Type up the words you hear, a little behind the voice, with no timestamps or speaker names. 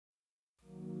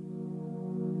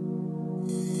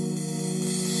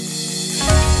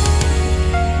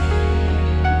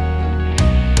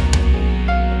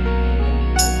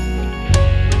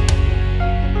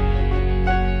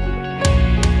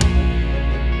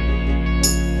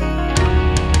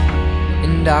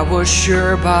I was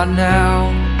sure by now,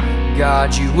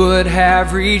 God, you would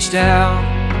have reached out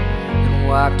and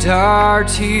wiped our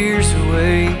tears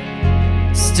away,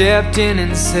 stepped in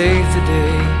and saved the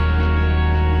day.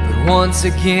 But once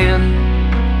again,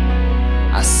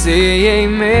 I say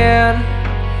amen,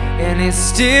 and it's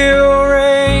still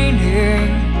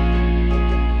raining.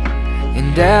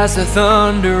 And as the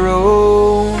thunder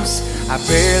rolls, I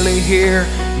barely hear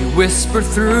you whisper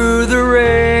through the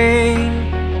rain,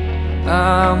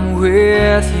 I'm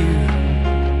with you.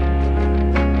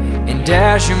 And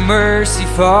as your mercy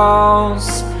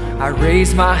falls, I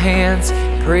raise my hands,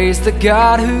 praise the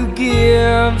God who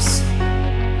gives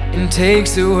and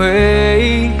takes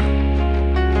away.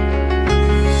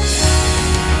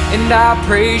 And I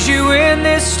praise you in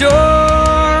this storm,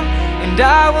 and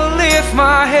I will lift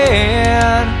my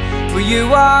hand, for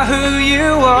you are who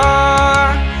you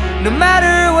are, no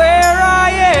matter where I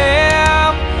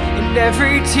am. And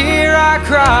every tear I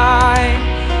cry,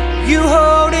 you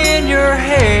hold in your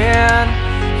hand.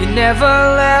 You never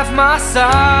left my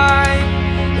side,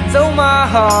 and though my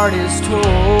heart is torn,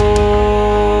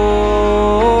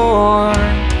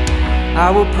 I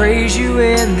will praise you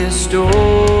in this storm.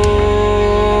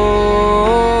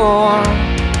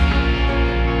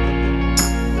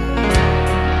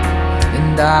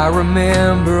 And I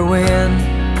remember when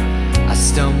I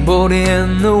stumbled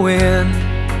in the wind,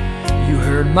 you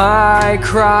heard my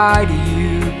cry to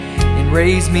you and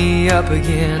raised me up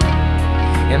again.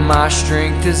 And my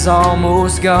strength is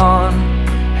almost gone,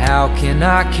 how can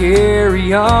I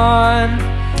carry on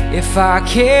if I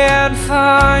can't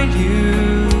find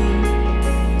you?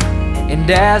 And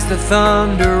as the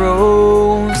thunder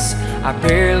rolls, I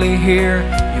barely hear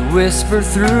you whisper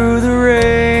through the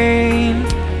rain,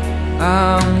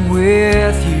 I'm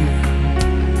with you.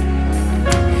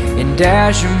 And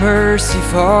as your mercy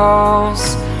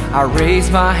falls, I raise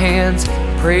my hands,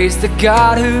 praise the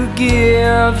God who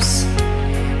gives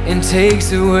and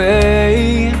takes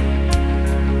away.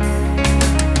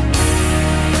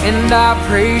 And I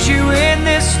praise you in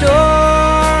this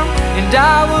storm, and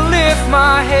I will lift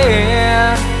my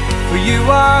hand, for you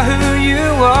are who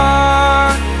you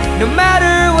are, no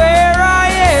matter where I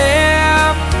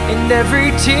am. And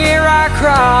every tear I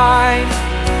cry,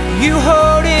 you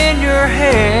hold in your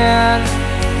hand.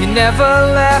 You never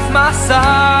left my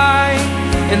side,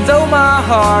 and though my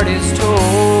heart is torn,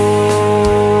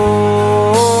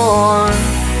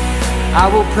 I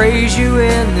will praise you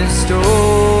in this storm.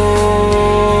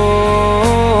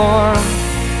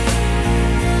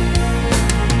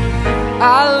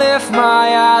 I lift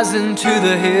my eyes into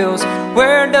the hills,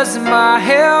 where does my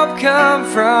help come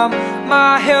from?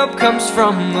 My help comes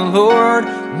from the Lord,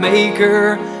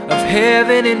 maker of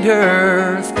heaven and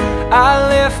earth. I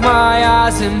lift my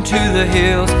eyes into the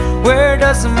hills, where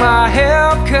does my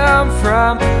help come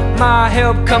from? My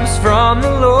help comes from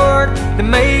the Lord, the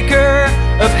maker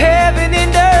of heaven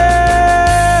and earth.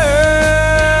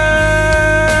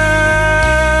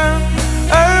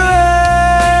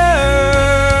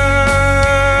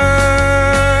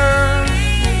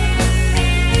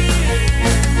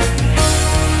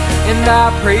 And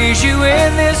I praise you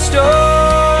in this storm,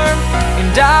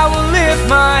 and I will lift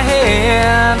my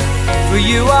hand, for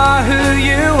you are who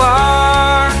you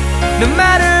are, no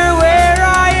matter where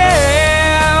I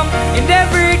am. And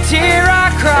every tear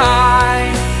I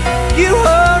cry, you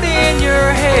hold in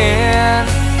your hand.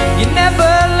 You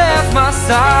never left my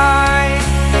side,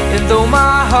 and though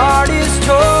my heart is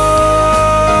torn,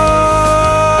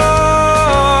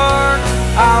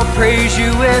 I'll praise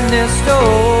you in this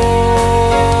storm.